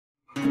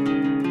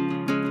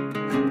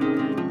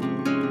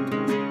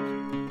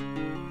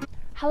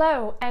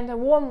Hello and a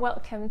warm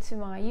welcome to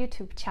my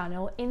YouTube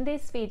channel. In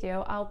this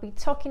video I'll be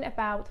talking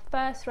about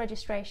first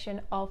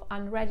registration of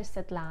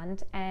unregistered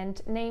land,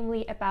 and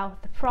namely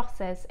about the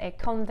process a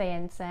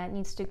conveyancer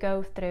needs to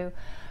go through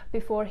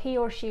before he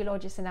or she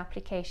lodges an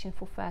application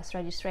for first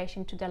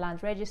registration to the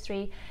Land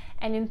Registry.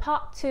 And in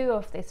part 2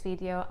 of this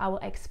video I will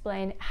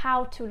explain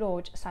how to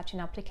lodge such an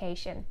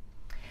application.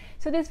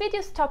 So this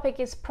video's topic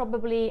is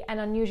probably an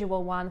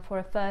unusual one for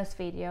a first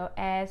video,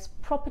 as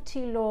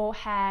property law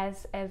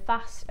has a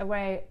vast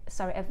array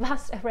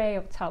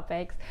of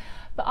topics.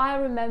 But I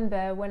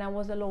remember when I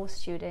was a law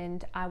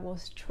student, I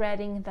was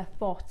dreading the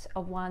thought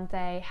of one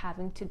day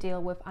having to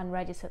deal with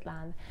unregistered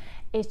land.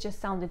 It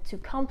just sounded too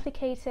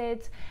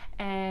complicated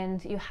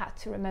and you had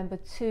to remember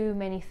too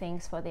many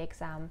things for the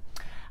exam.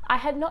 I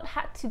had not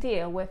had to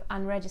deal with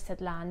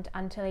unregistered land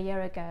until a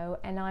year ago,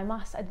 and I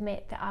must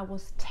admit that I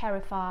was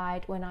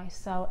terrified when I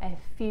saw a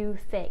few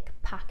thick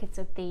packets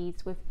of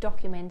deeds with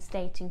documents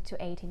dating to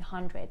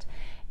 1800.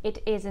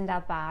 It isn't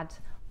that bad,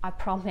 I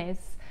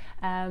promise.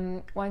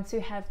 Once you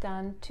have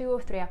done 2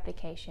 or 3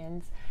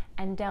 applications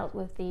and dealt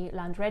with the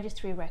Land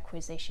Registry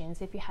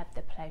requisitions, if you had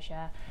the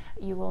pleasure,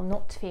 you will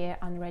not fear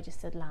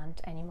unregistered land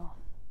anymore.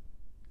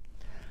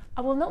 I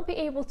will not be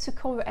able to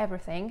cover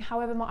everything.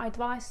 However, my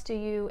advice to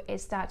you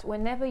is that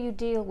whenever you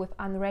deal with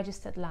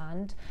unregistered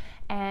land,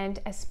 and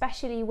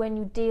especially when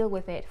you deal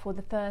with it for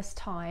the first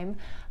time,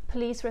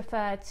 please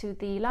refer to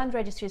the Land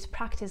Registry's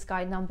Practice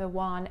Guide number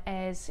 1,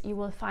 as you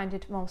will find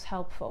it most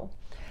helpful.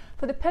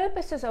 For the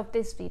purposes of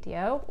this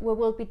video, we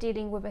will be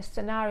dealing with a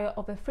scenario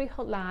of a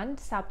freehold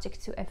land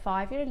subject to a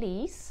 5-year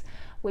lease,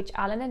 which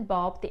Alan and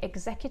Bob, the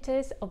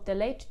executors of the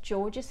late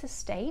George's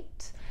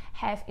estate,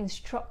 have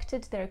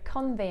instructed their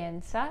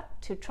conveyancer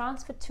to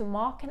transfer to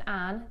Mark and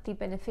Anne, the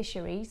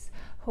beneficiaries,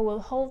 who will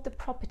hold the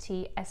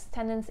property as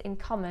tenants in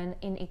common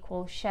in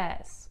equal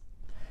shares.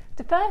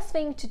 The first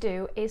thing to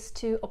do is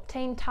to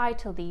obtain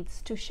title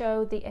deeds to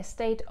show the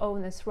estate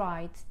owner's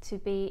right to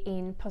be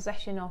in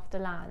possession of the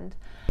land.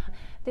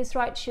 This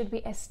right should be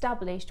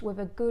established with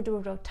a good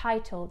root of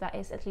title that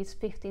is at least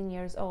 15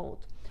 years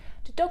old.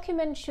 The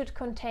document should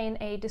contain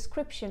a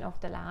description of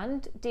the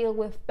land, deal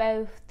with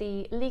both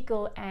the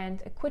legal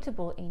and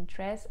equitable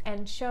interest,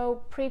 and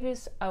show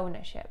previous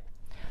ownership.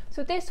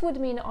 So this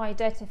would mean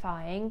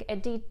identifying a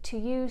deed to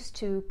use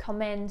to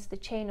commence the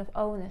chain of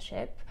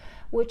ownership,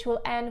 which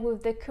will end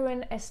with the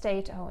current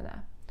estate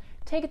owner.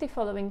 Take the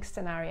following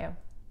scenario.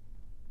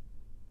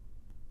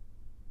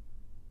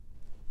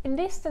 In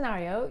this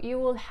scenario, you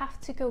will have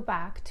to go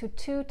back to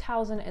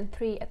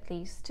 2003 at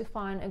least to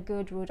find a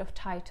good root of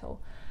title.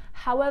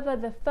 However,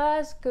 the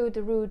first good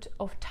root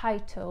of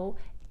title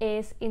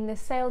is in the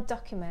sale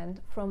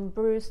document from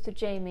Bruce to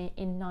Jamie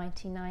in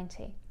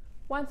 1990.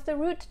 Once the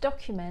root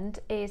document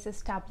is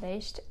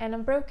established, an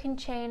unbroken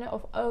chain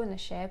of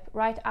ownership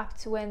right up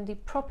to when the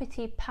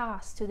property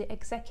passed to the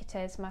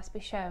executors must be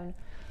shown.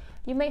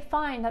 You may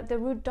find that the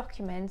root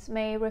documents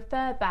may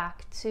refer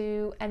back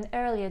to an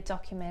earlier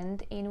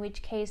document, in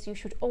which case you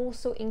should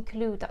also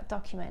include that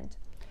document.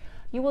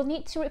 You will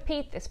need to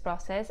repeat this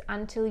process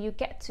until you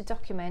get to a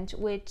document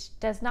which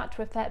does not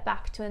refer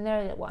back to an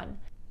earlier one.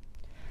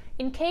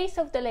 In case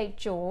of the late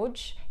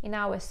George, in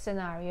our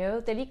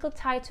scenario, the legal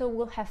title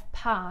will have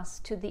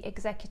passed to the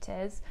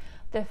executors,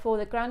 therefore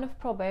the grant of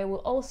probate will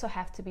also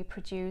have to be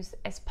produced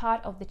as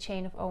part of the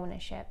chain of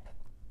ownership.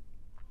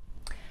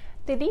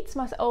 The deeds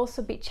must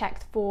also be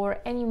checked for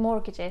any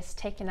mortgages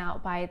taken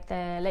out by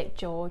the late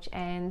George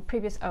and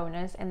previous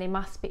owners, and they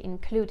must be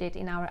included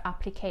in our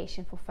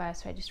application for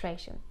first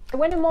registration.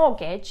 When a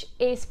mortgage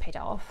is paid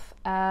off,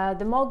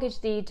 the mortgage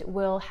deed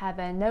will have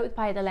a note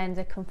by the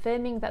lender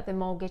confirming that the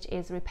mortgage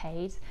is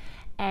repaid,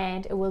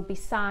 and it will be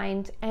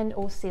signed and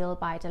or sealed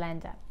by the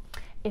lender.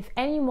 If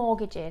any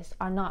mortgages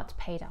are not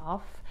paid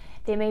off,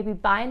 they may be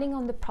binding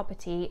on the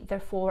property,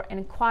 therefore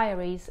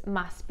inquiries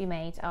must be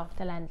made of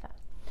the lender.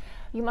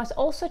 You must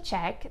also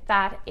check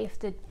that if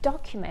the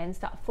documents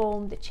that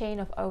form the chain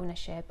of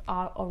ownership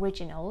are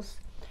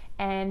originals,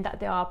 and that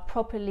they are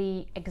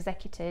properly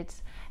executed,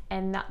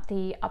 and that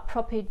the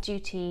appropriate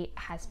duty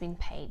has been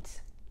paid.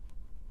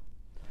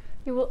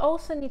 You will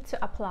also need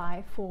to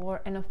apply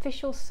for an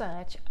official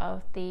search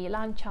of the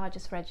Land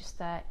Charges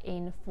Register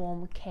in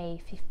Form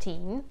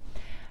K15.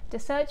 The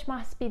search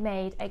must be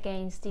made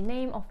against the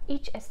name of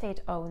each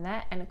estate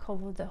owner and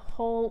cover the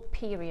whole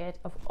period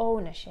of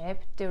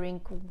ownership during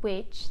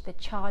which the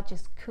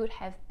charges could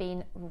have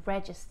been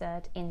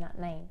registered in that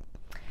name.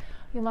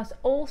 You must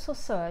also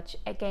search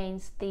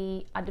against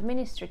the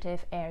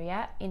administrative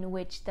area in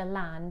which the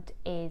land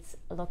is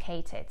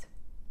located.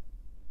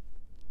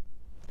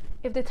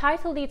 If the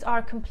title deeds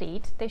are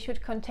complete, they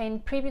should contain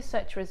previous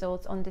search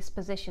results on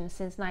disposition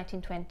since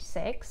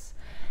 1926.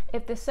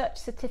 If the search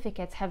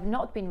certificates have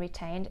not been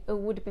retained, it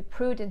would be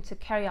prudent to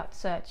carry out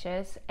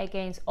searches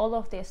against all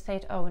of the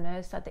estate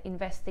owners that the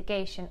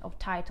investigation of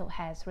title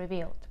has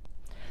revealed.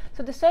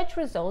 So the search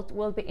result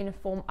will be in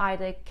form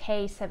either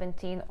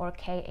K17 or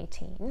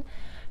K18.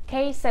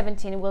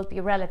 K17 will be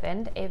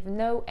relevant if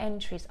no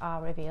entries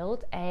are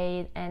revealed,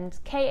 and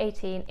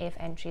K18 if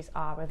entries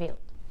are revealed.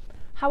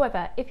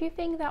 However, if you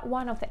think that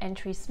one of the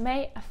entries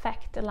may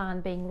affect the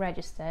land being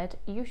registered,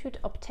 you should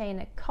obtain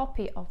a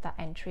copy of that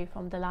entry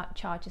from the Land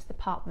Charges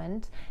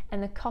Department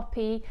and a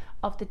copy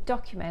of the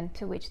document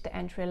to which the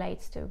entry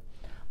relates to.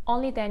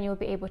 Only then you'll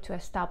be able to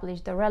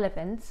establish the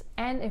relevance,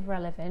 and if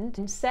relevant,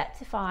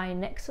 certify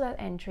next to that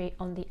entry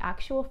on the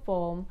actual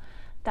form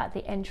that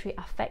the entry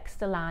affects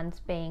the land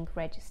being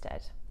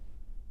registered.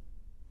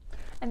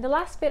 And the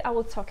last bit I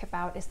will talk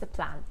about is the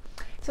plan.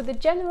 So the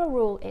general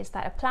rule is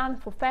that a plan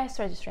for first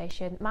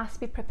registration must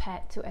be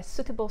prepared to a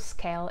suitable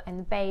scale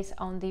and based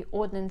on the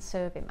Ordnance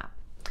Survey map.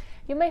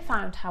 You may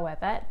find,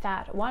 however,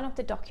 that one of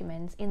the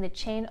documents in the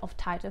chain of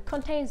title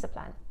contains the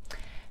plan.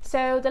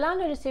 So the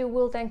Land Registry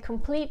will then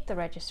complete the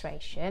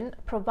registration,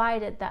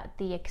 provided that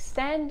the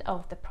extent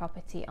of the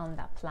property on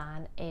that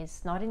plan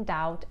is not in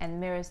doubt and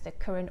mirrors the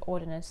current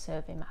Ordnance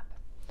Survey map.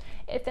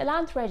 If the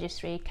Land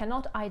Registry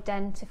cannot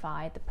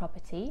identify the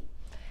property,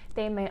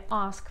 they may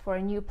ask for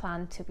a new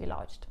plan to be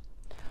lodged.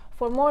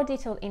 For more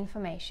detailed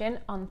information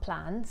on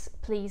plans,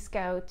 please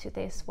go to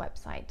this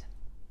website.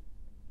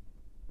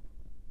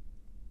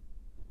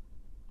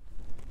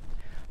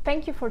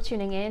 Thank you for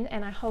tuning in,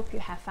 and I hope you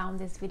have found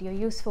this video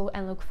useful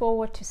and look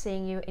forward to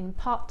seeing you in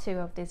part 2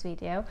 of this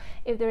video.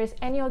 If there is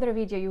any other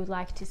video you would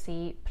like to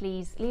see,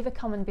 please leave a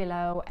comment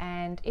below,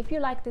 and if you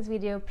like this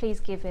video, please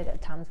give it a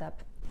thumbs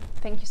up.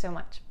 Thank you so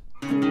much.